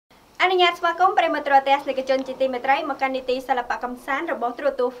អនុញ្ញាតស្វាគមន៍ប្រិមត្តរទេសលេខជនជាទីមេត្រីមកកាន់នីតិសិល្បៈកំសាន្តរបស់ទូរ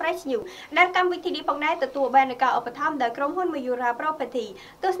ទស្សន៍ Fresh News ដែលកម្មវិធីនេះផងដែរទទួលបាននូវការឧបត្ថម្ភដោយក្រុមហ៊ុន Mayura Property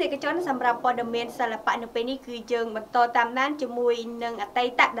ទស្សនិកជនសម្រាប់ព័ត៌មានសិល្បៈនៅពេលនេះគឺយើងបន្តតាមដានជាមួយនឹងអតី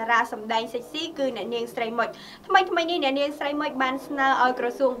តតារាសម្ដែងសិចស៊ីគឺអ្នកនាងស្រីមុចថ្មីនេះអ្នកនាងស្រីមុចបានស្នើឲ្យក្រ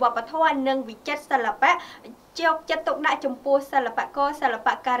សួងវប្បធម៌និងវិចិត្រសិល្បៈយកចិត្តទុកដាក់ចំពោះសិល្បករសិល្ប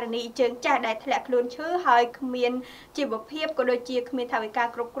ករនីជើងចាស់ដែលធ្លាក់ខ្លួនឈឺហើយគ្មានជីវភាពក៏ដូចជាគ្មានថវិកា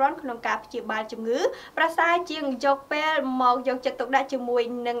គ្រប់គ្រាន់ក្នុងការព្យាបាលជំងឺប្រសើរជាងយកពេលមកយកចិត្តទុកដាក់ជាមួយ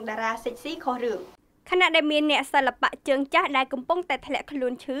នឹងតារាសិចស៊ីខុសរឿងខណៈដែលមានអ្នកសិល្បៈជើងចាស់ដែលកំពុងតែធ្លាក់ខ្លួ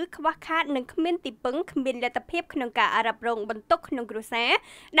នឈឺខ្វះខាតនិងគ្មានទីពឹងគ្មានលទ្ធភាពក្នុងការរ៉ាប់រងបន្ទុកក្នុងគ្រួសារ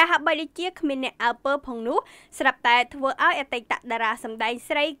ដែលហាក់បីដូចជាគ្មានអ្នកអើពើផងនោះស្រាប់តែធ្វើឲ្យអតីតតារាសម្ដែង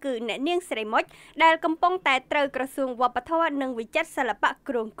ស្រីគឺអ្នកនាងស្រីមុចដែលកំពុងតែត្រូវក្រសួងវប្បធម៌និងវិចិត្រសិល្បៈ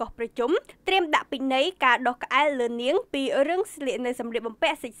គ្រងកោះប្រជុំត្រៀមដាក់ពិន័យការដោះក្អែលលើនាងពីរឿងស្លៀកនៅសម្លៀកបំពា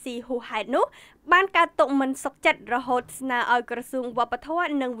ក់សិចស៊ីហួសហេតុនោះបានកើតទុកមិនសុខចិត្តរហូតស្នើឲ្យក្រសួងវប្បធ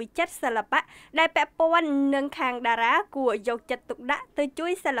ម៌និងវិចិត្រសិល្បៈដែលពាក់ព័ន្ធនឹងខាងតារាគួរយកចិត្តទុកដាក់ទៅជួ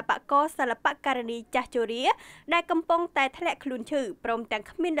យសិល្បករសិល្បករនីចាស់ជរាដែលកំពុងតែធ្លាក់ខ្លួនឈឺព្រមទាំង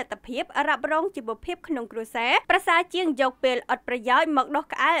គ្មានលទ្ធភាពរ៉ាប់រងជីវភាពក្នុងគ្រួសារប្រសើរជាងយកពេលអត់ប្រយោជន៍មកដោះ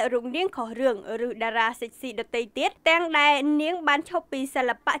ក្អែលរូបនាងខុសរឿងឬតារាសិចស៊ីដទៃទៀតទាំងដែលនាងបានឈប់ពីសិ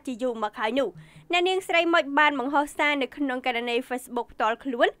ល្បៈជាយូរមកហើយនោះអ្នកនាងស្រីមុចបានបង្ហោះសារនៅក្នុងកណនី Facebook ផ្ទាល់ខ្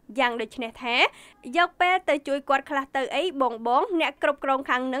លួនយ៉ាងដូចនេះថាយកពេលទៅជួយគាត់ខ្លះទៅអីបងអ្នកគ្រប់គ្រង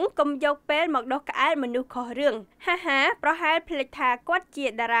ខាងនឹងកុំយកពេលមកដោះក្អែលមនុស្សខុសរឿងហាប្រហែលភ្លេចថាគាត់ជា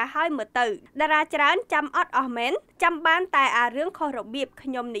តារាហើយមើលទៅតារាច្រើនចាំអត់អស់មែនចាំបានតែអារឿងខុសរបៀបខ្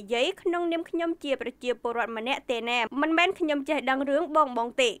ញុំនិយាយក្នុងនាមខ្ញុំជាប្រជាពលរដ្ឋម្នាក់ទេណាមិនមែនខ្ញុំចេះដឹងរឿងបង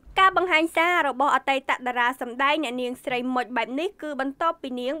ទេការបង្ហាញសាររបស់អតីតតារាសម្ដែងអ្នកនាងស្រីមុចបែបនេះគឺបន្ទាប់ពី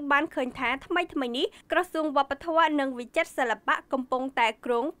នាងបានឃើញថាថ្មីនេះក្រសួងវប្បធម៌និងវិចិត្រសិល្បៈកំពុងតែ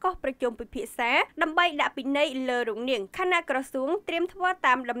គ្រងកោះប្រជុំពិភាក្សាដើម្បីដាក់ពិន័យលើរូបនាងខណៈក្រសួងត្រៀមធ្វើ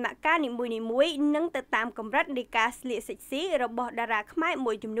តាមដំណាក់កាលនីមួយៗនិងទៅតាមកម្រិតនៃការស្លៀកសិចស៊ីរបស់តារាខ្មែរ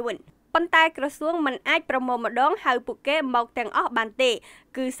មួយចំនួនប៉ុន្តែក្រសួងមិនអាចប្រមូលម្ដងហៅពួកគេមកទាំងអស់បានទេ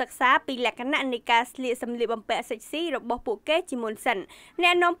គឺសិក្សាពីលក្ខណៈនៃការស្លៀកសម្លៀកបំពាក់សិចស៊ីរបស់ពួកគេជាមុនសិនអ្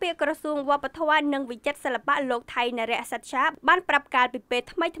នកនាំពាក្យក្រសួងវប្បធម៌និងវិចិត្រសិល្បៈលោកថៃនរៈសច្ឆាបានប្រាប់កាលពីពេល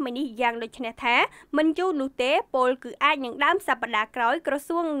ថ្មីនេះយ៉ាងដូចនេះថាមិនយូរនោះទេពលគឺអាចនឹងដើមសប្តាហ៍ក្រោយក្រ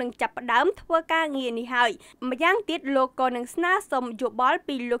សួងនឹងចាប់ផ្ដើមធ្វើការងារនេះហើយម្យ៉ាងទៀតលោកក៏នឹងស្នើសុំយោបល់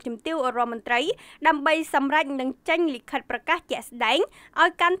ពីលោកជំទាវរដ្ឋមន្ត្រីដើម្បីសម្រេចនឹងចេញលិខិតប្រកាសជាក់ស្ដែងឲ្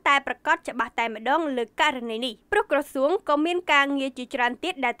យកាន់តែប្រកាសច្បាស់តែម្ដងលើករណីនេះព្រោះក្រសួងក៏មានការងារជាច្រើន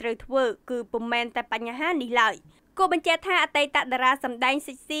ទៀតដែលត្រូវធ្វើគឺពុំមែនតែបញ្ហានេះឡើយគូបញ្ជាក់ថាអតីតតារាសម្ដែង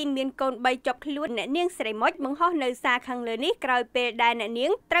សិចស៊ីមានកូន3ជាប់ខ្លួនអ្នកនាងស្រីមុចបង្ហោះនៅសារខាងលើនេះក្រោយពេលដែលអ្នកនា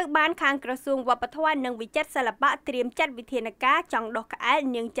ងត្រូវបានខាងក្រសួងវប្បធម៌និងវិចិត្រសិល្បៈត្រៀមចាត់វិធានការចង់ដោះក្អែល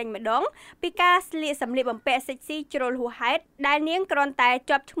នាងចេញម្ដងពីការស្លៀកសម្លៀកបំពាក់សិចស៊ីជ្រុលហួសហេតុដែលនាងគ្រាន់តែ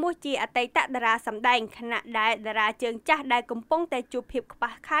ជាប់ឈ្មោះជាអតីតតារាសម្ដែងខណៈដែលតារាជើងចាស់ដែលកំពុងតែជួបភាពខ្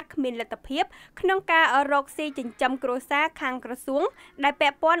វះខាតគ្មានលទ្ធភាពក្នុងការរកស៊ីចិញ្ចឹមគ្រួសារខាងក្រសួងដែលពា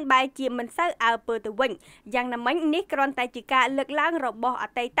ក់ព័ន្ធបែរជាមិនសូវអើពើទៅវិញយ៉ាងណាមិញនេះគ្រាន់តែជាការលើកឡើងរបស់អ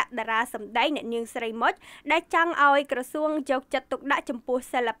តីតតារាសម្ដែងអ្នកនាងស្រីមុចដែលចង់ឲ្យក្រសួងយកចិត្តទុកដាក់ចំពោះ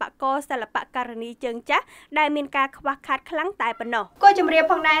សិល្បករសិល្បករនីជើងចាស់ដែលមានការខ្វះខាតខ្លាំងតែប៉ុណ្ណោះក៏ជម្រាប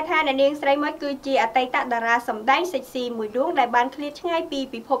ផងដែរថាអ្នកនាងស្រីមុចគឺជាអតីតតារាសម្ដែងសិចស៊ីមួយដួងដែលបានឃ្លាតឆ្ងាយពី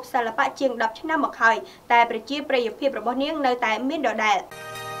ពិភពសិល្បៈជាង10ឆ្នាំមកហើយតែប្រជាប្រិយភាពរបស់នាងនៅតែមានដដែល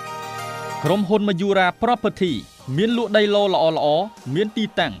ក្រុមហ៊ុន Mayura Property មានលក់ដីឡូល្អមានទី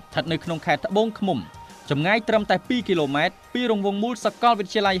តាំងស្ថិតនៅក្នុងខេត្តត្បូងឃ្មុំចម្ងាយត្រឹមតែ2គីឡូម៉ែត្រពីរង្វង់មូលសាកលវិ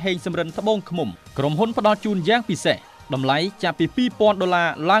ទ្យាល័យហេងសំរិនត្បូងឃ្មុំក្រុមហ៊ុនផ្ដល់ជូនយ៉ាងពិសេសតម្លៃចាប់ពី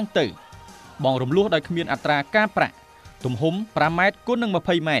$2,000ឡើងទៅបងរំលោះដោយគ្មានអត្រាការប្រាក់ទំហំ5ម៉ែត្រគុណនឹង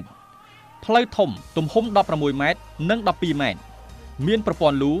20ម៉ែត្រផ្លូវធំទំហំ16ម៉ែត្រនិង12ម៉ែត្រមានប្រព័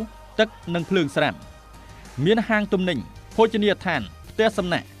ន្ធលូទឹកនិងភ្លើងស្រាប់មានហាងទំនិញភោជនីយដ្ឋានផ្ទះសំ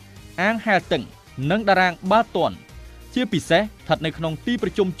ណាក់អាងហែលទឹកនិងតារាងបាល់ទាត់ជាពិសេសស្ថិតនៅក្នុងទីប្រ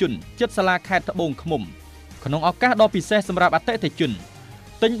ជុំជនជិតសាលាខេត្តត្បូងឃ្មុំក្នុងឱកាសដ៏ពិសេសសម្រាប់អតិថិជន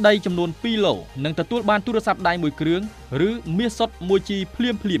ទិញដីចំនួន2ឡូនិងទទួលបានទូរស័ព្ទដៃមួយគ្រឿងឬមាសសុទ្ធ 1G ភ្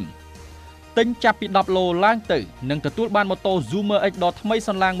លាមទិញចាប់ពី10ឡូឡើងទៅនិងទទួលបានម៉ូតូ Zoomer X ដ៏ថ្មីស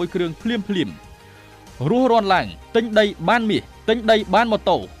ន្លាងមួយគ្រឿងភ្លាមរស់រាន់ឡើងទិញដីបានមាសទិញដីបានម៉ូ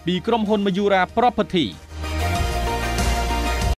តូពីក្រុមហ៊ុន Mayura Property